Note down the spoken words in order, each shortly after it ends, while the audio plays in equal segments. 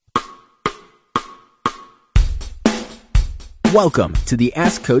Welcome to the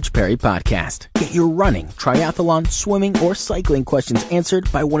Ask Coach Perry podcast. Get your running, triathlon, swimming, or cycling questions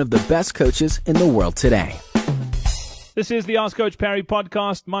answered by one of the best coaches in the world today. This is the Ask Coach Perry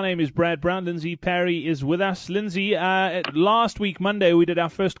podcast. My name is Brad Brown. Lindsay Perry is with us. Lindsay, last week, Monday, we did our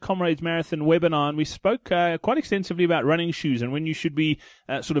first Comrades Marathon webinar, and we spoke quite extensively about running shoes and when you should be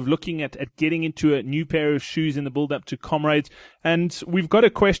sort of looking at getting into a new pair of shoes in the build-up to Comrades. And we've got a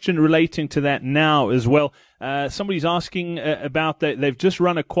question relating to that now as well. Somebody's asking about that. They've just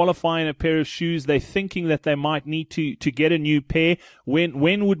run a qualifying a pair of shoes. They're thinking that they might need to get a new pair.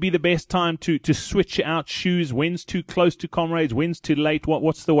 When would be the best time to switch out shoes? When's too close to Comrades? When's too late?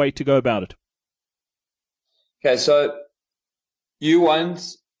 What's the way to go about it? Okay, so you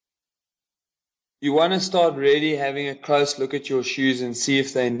want to start really having a close look at your shoes and see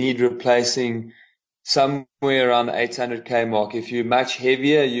if they need replacing somewhere around the 800K mark. If you're much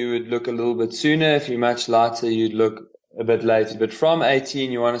heavier, you would look a little bit sooner. If you're much lighter, you'd look a bit later. But from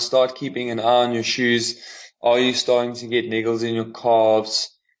 18, you want to start keeping an eye on your shoes. Are you starting to get niggles in your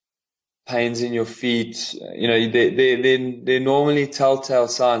calves, pains in your feet? You know, they're normally telltale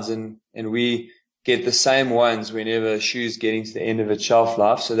signs, and we get the same ones whenever a shoe's getting to the end of its shelf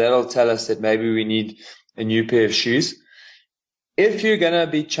life. So that'll tell us that maybe we need a new pair of shoes. If you're going to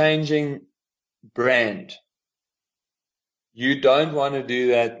be changing brand, you don't want to do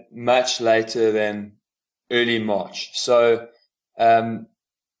that much later than early March. So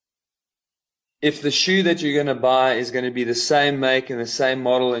if the shoe that you're going to buy is going to be the same make and the same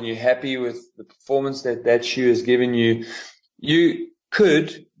model, and you're happy with the performance that shoe has given you, you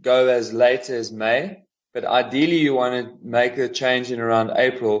could go as late as May, but ideally you want to make a change in around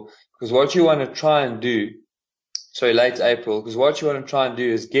April, because what you want to try and do, late April, because what you want to try and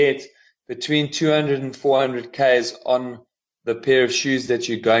do is get between 200 and 400 Ks on the pair of shoes that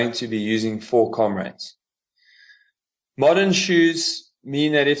you're going to be using for Comrades. Modern shoes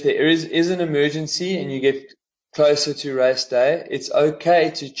mean that if there is an emergency and you get closer to race day, it's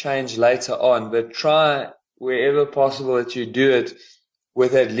okay to change later on, but try wherever possible that you do it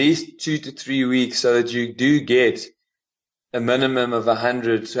with at least 2 to 3 weeks so that you do get a minimum of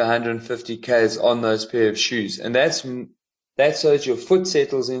 100 to 150 Ks on those pair of shoes. And that's so that your foot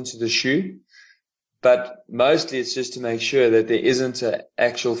settles into the shoe, but mostly it's just to make sure that there isn't an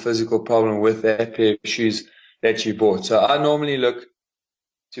actual physical problem with that pair of shoes that you bought. So I normally look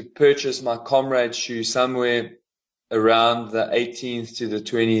to purchase my Comrade shoe somewhere around the 18th to the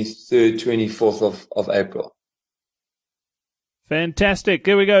 23rd, 24th of April. Fantastic.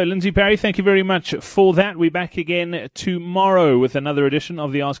 There we go. Lindsay Perry, thank you very much for that. We're back again tomorrow with another edition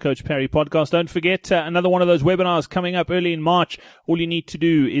of the Ask Coach Perry podcast. Don't forget another one of those webinars coming up early in March. All you need to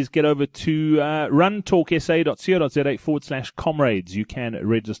do is get over to runtalksa.co.za/comrades. You can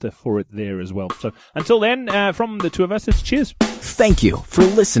register for it there as well. So until then, from the two of us, it's cheers. Thank you for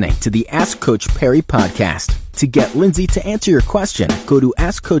listening to the Ask Coach Perry podcast. To get Lindsay to answer your question, go to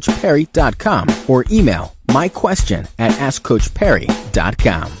AskCoachPerry.com or email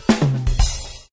myquestion@AskCoachPerry.com.